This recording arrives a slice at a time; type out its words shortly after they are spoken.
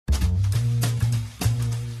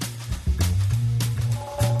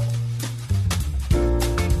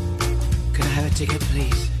ticket,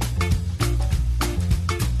 please.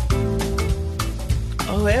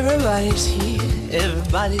 Oh, everybody's here,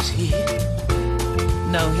 everybody's here.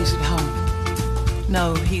 No, he's at home.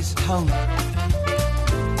 No, he's at home.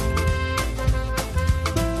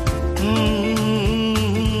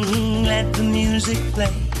 Let the music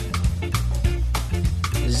play,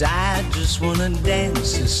 'cause I just wanna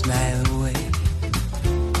dance this night away.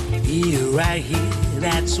 Here, right here,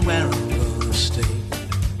 that's where I'm gonna stay.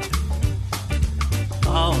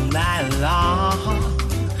 All night long,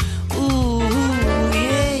 ooh,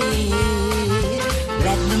 yeah.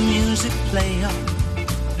 Let the music play on,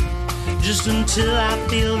 just until I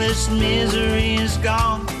feel this misery is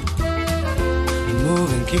gone.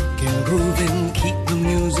 Moving, kicking, grooving, keep the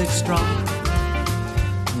music strong.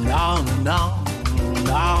 On and on,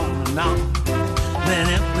 on and on. Let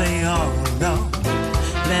it play on and on.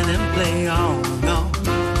 Let it play on and on.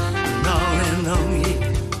 And on, yeah.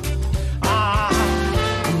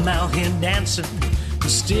 I'm out here dancing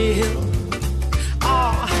still.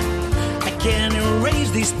 I can't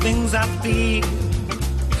erase these things I feel.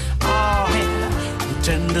 Yeah. The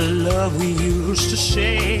tender love we used to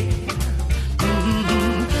share.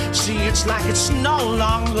 See, it's like it's no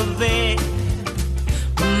longer there.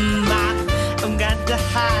 I've got to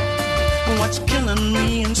hide what's killing me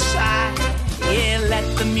inside. Yeah, let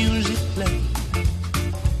the music play,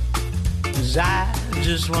 'cause I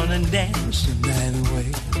just wanna dance the night away.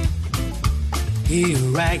 Here,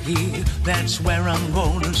 right here, that's where I'm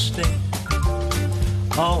gonna stay.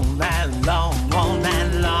 All night long, all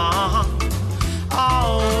night long.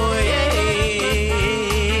 Oh, yeah.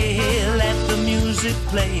 Let the music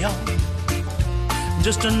play on,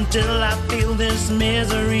 just until I feel this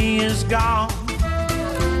misery is gone.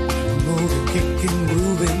 Moving, kicking,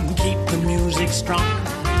 grooving, keep the music strong.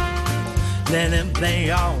 Let it play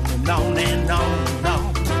on and on and on and on.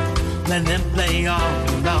 Let it play on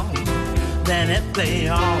and on. Let it play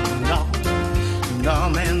on and on and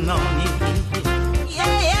on and on.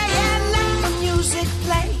 Yeah, yeah, yeah, let the music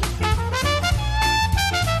play.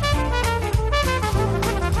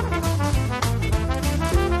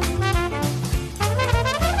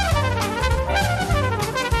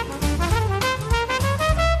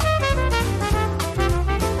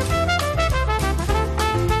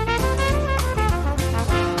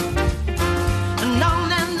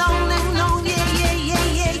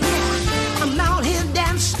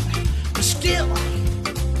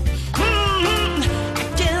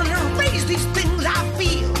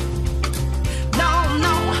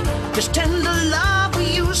 This tender love we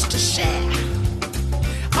used to share.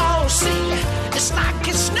 Oh, see, it's like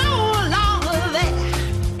it's no longer there.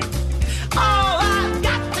 Oh, I've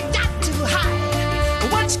got to hide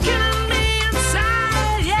what's killing me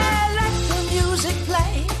inside. Yeah, let the music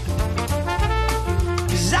play,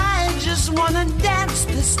 'cause I just wanna dance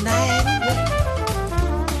this night away.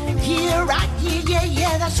 Here, right here, yeah,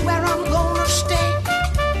 yeah, that's where I'm gonna stay.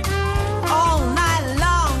 All night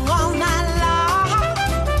long, all night long.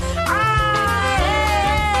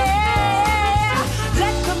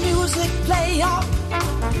 Play on,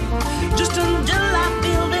 just until I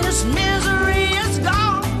feel this misery is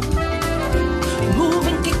gone.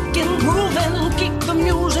 Moving, kicking, grooving, keep the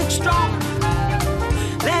music strong.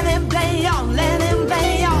 Let it play on, let it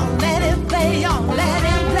play on, let it play on, let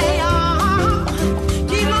it play on.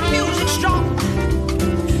 Keep the music strong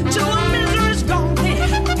till the misery's gone.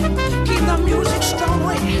 Keep the music strong,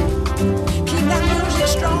 keep that music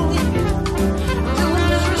strong till the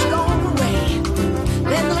misery's gone away.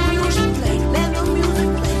 Let the music play, let the music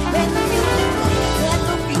play, let the music play, let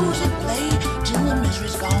the music play till the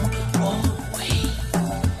misery's gone away.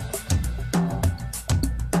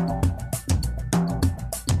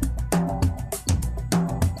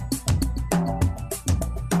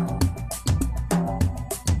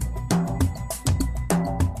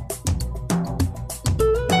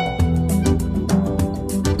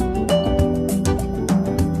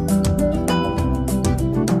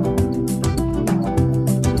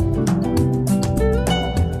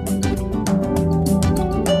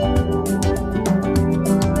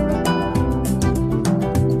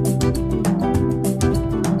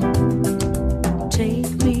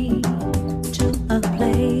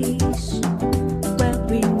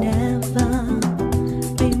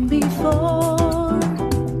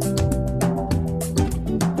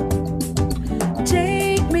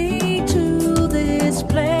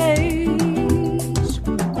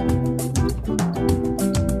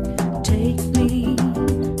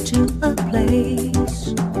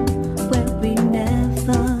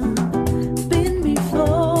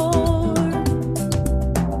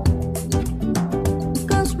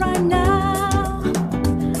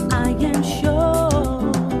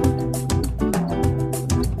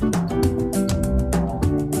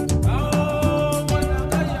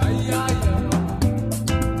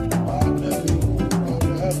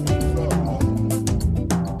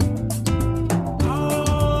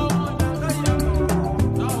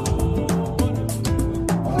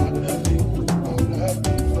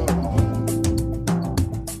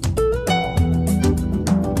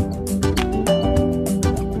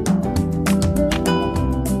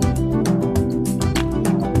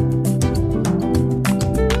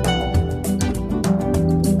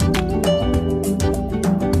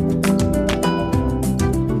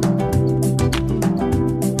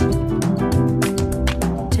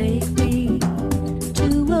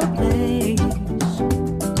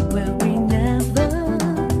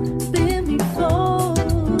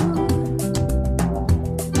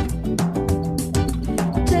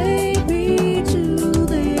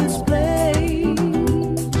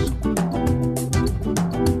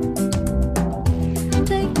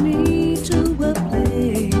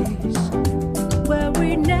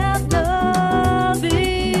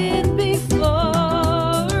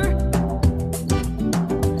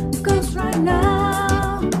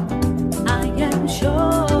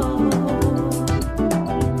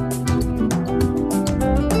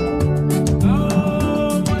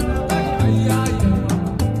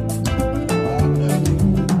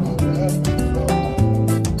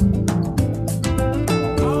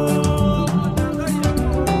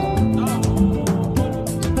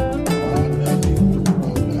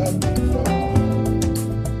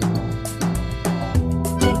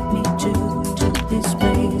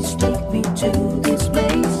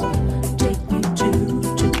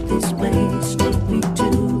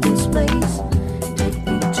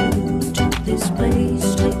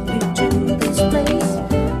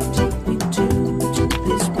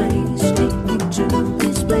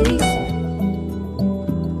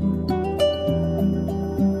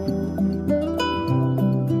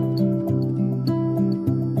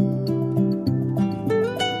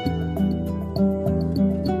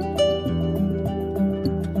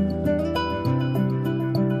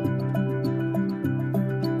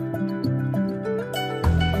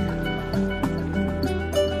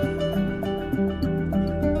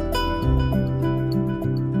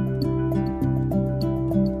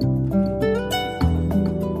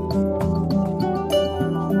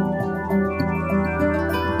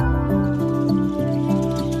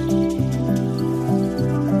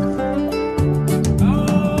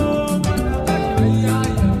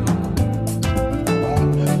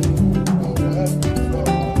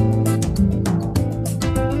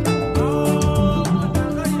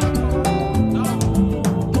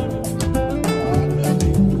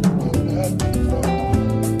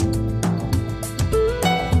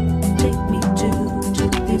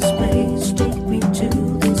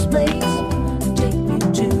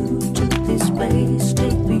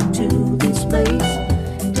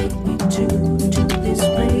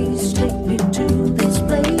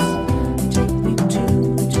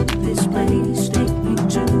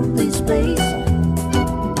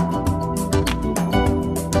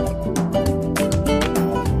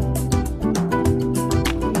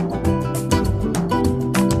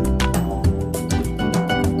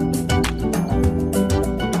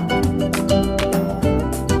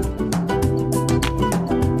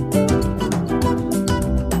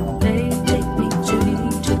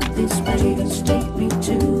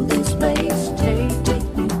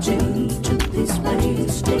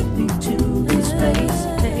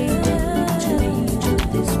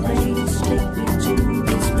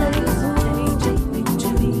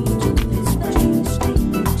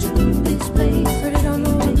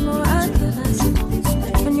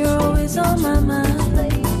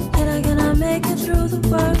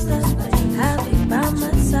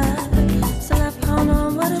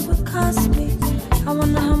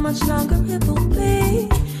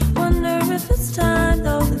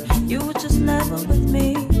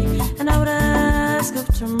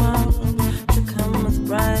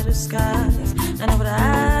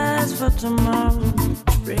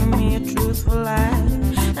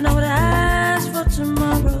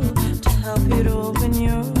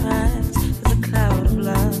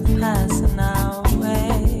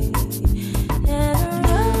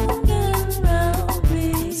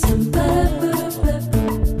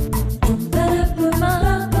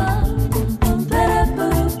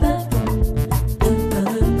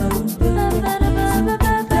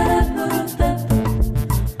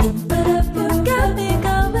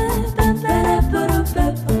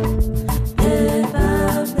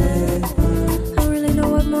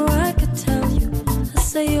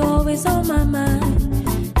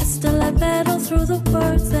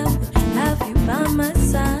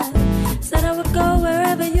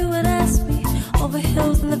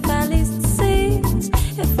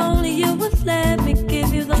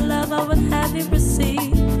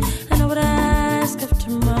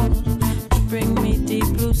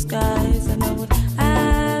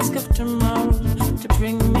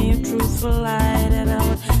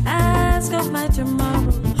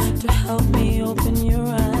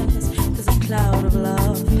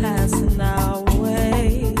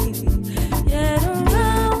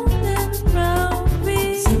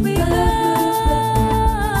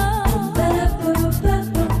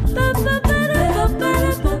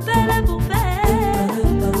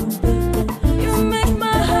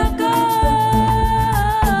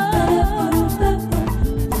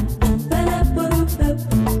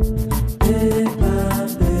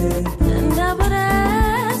 And I would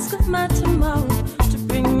ask of my tomorrow to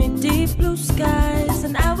bring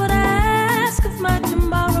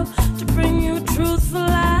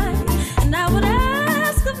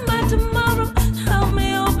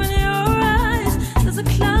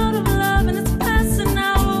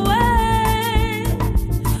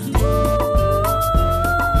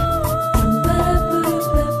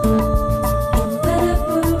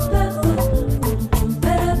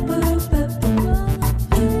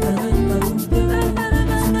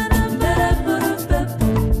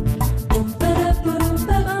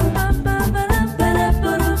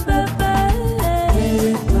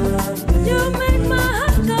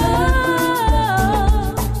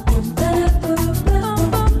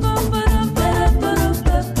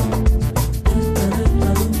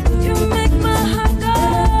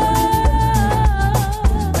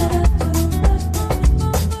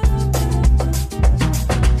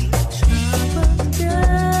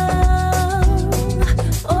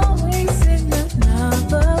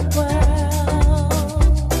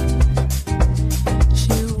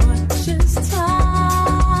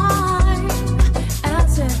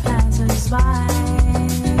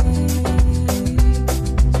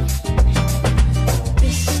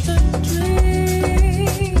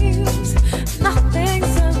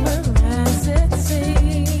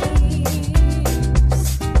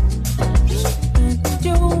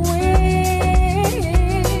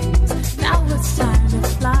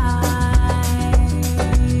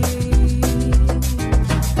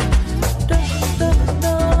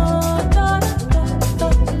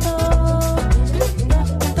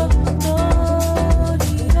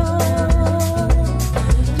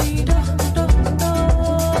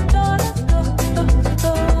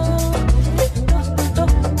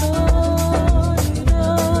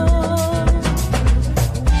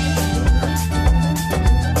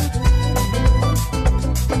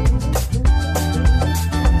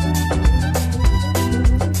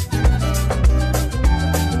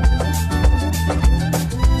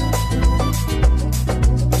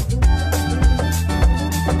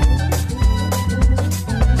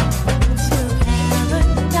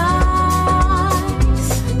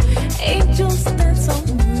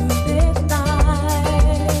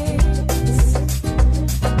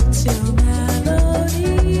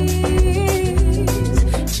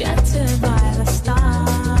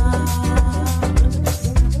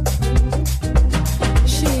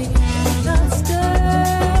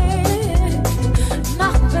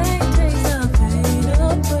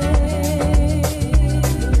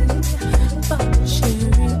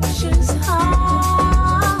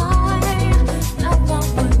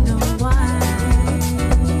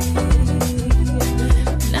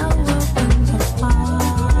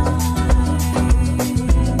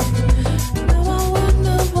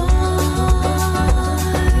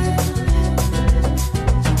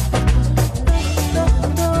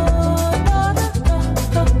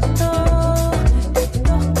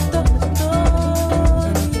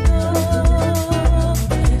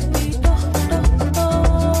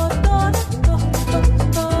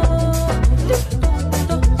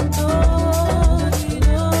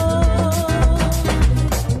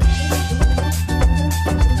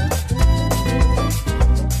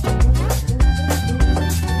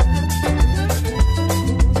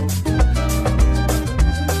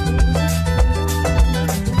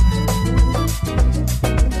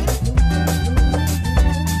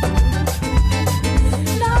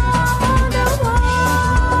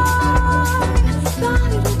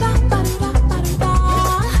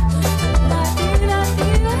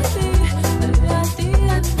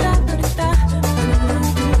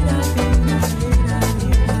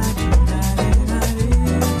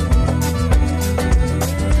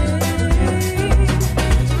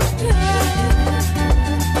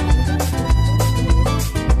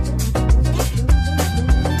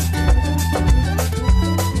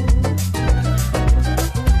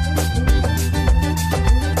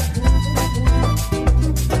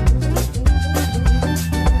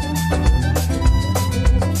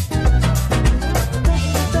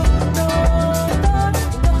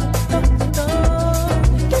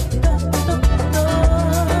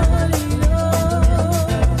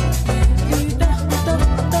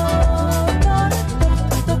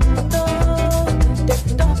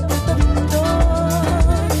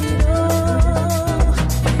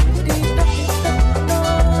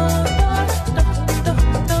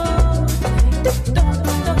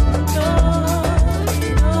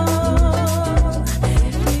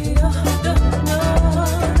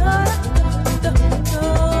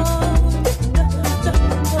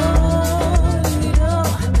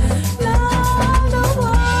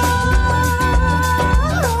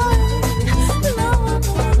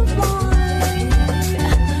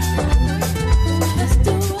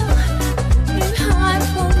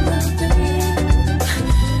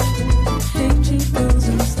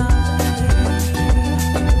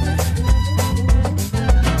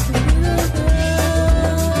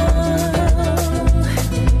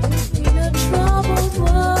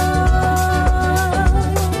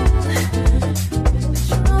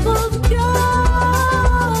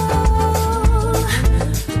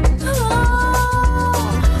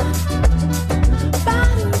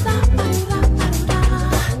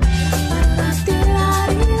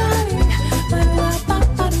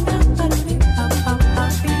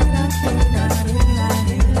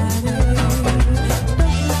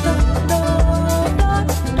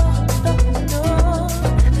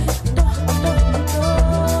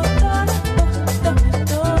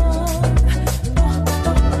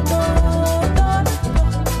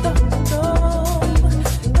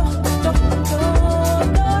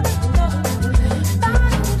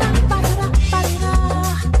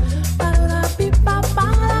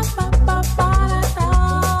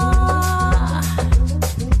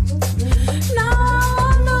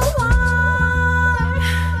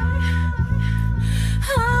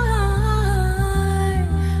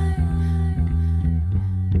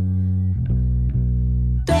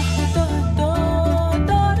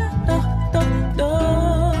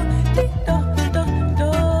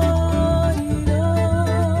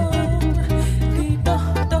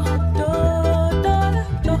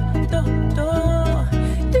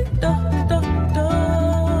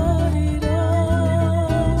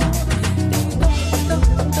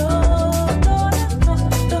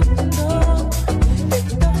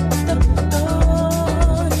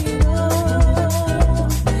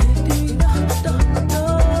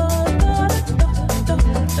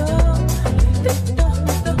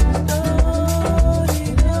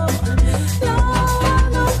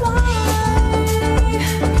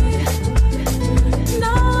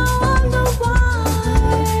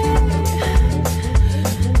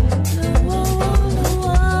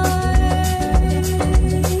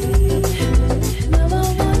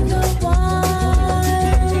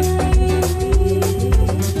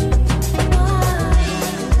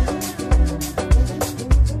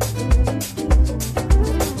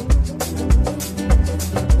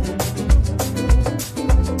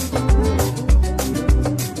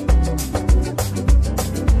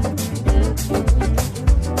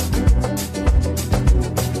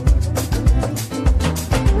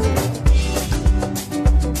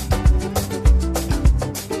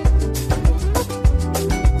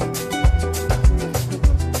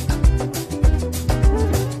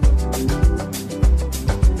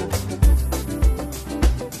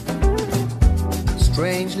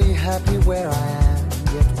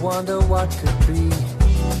wonder what could be.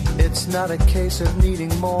 It's not a case of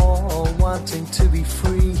needing more or wanting to be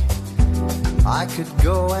free. I could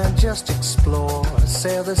go and just explore,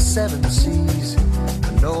 sail the seven seas,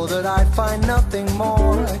 know that I'd find nothing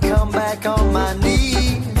more, come back on my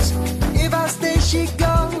knees. If I stay, she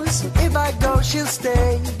goes. If I go, she'll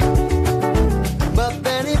stay. But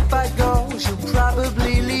then if I go, she'll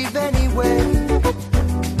probably leave anyway.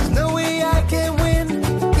 There's no way I can win.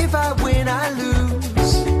 If I win, I lose.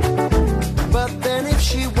 But then if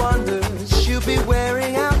she wanders, she'll be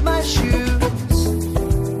wearing out my shoes.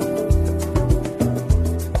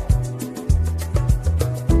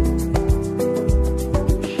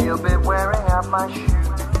 She'll be wearing out my shoes.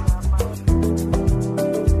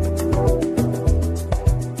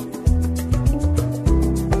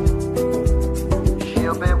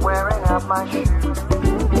 My shoes.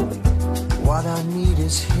 What I need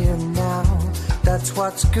is here now. That's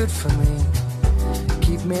what's good for me.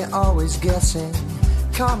 Keep me always guessing.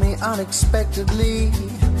 Call me unexpectedly.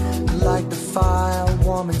 Like the fire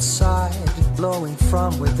warm inside, blowing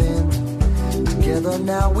from within. Together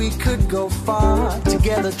now we could go far.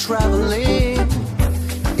 Together traveling.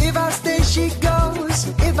 If I stay, she goes.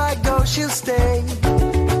 If I go, she'll stay.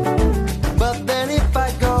 But then if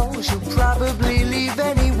I go, she'll probably leave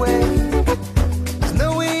anyway. There's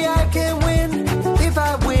no way I can win. If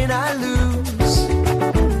I win, I lose.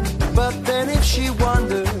 But then if she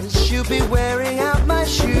wanders, she'll be wearing out my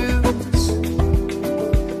shoes.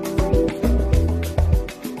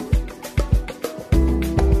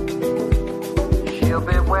 She'll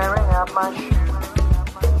be wearing out my shoes.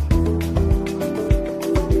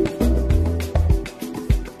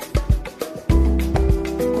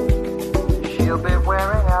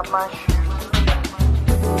 My shoes.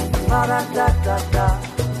 La da da da da,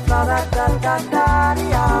 la da da da da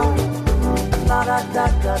da, la da da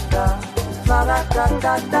da da, la da da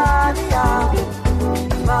da da da,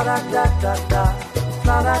 la da da da da,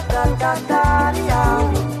 la da da da da da,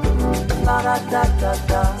 la da da da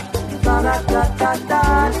da, la da da da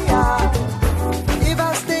da. If I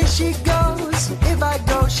stay, she goes. If I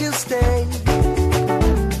go, she'll stay.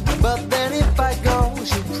 But then if I go,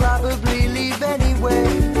 she'll probably leave anyway.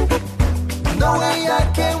 No way I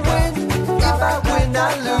can win. If I win, I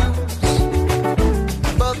lose.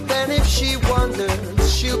 But then if she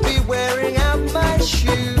wanders, she'll be wearing out my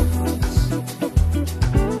shoes.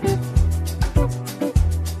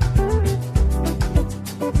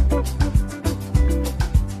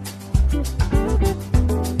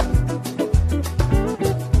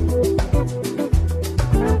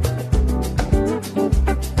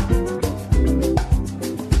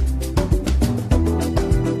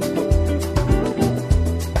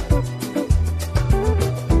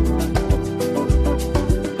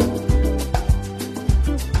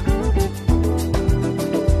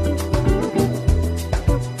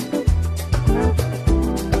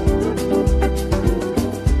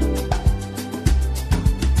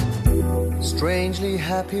 Strangely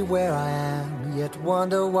happy where I am, yet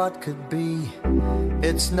wonder what could be.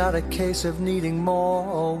 It's not a case of needing more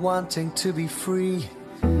or wanting to be free.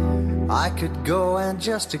 I could go and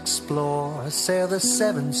just explore, sail the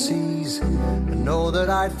seven seas, and know that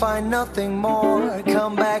I'd find nothing more,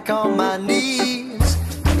 come back on my knees.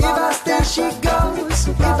 If I stay, she goes.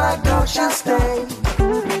 If I go, she'll stay.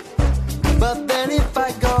 But then if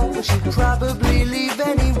I go, she'll probably leave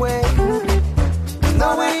anyway.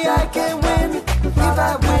 No way I can win. If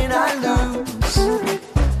I win, I lose.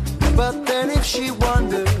 But then if she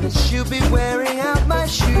wanders, she'll be wearing out my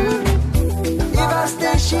shoes. If I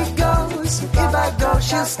stay, she goes. If I go,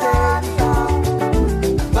 she'll stay.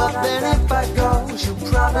 But then if I go, she'll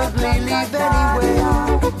probably leave anyway.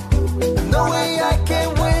 No way I can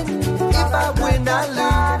win. If I win, I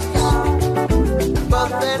lose. But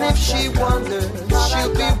then if she wanders,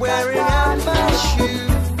 she'll be wearing out my shoes.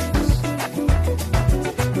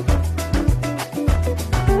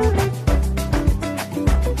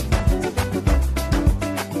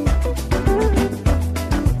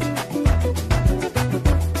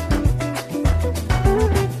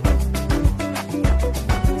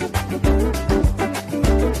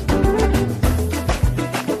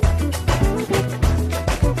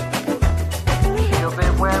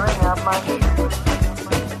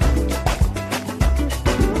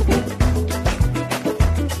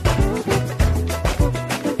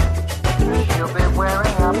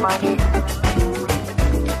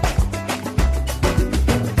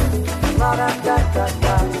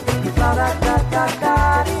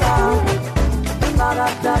 Da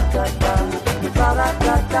da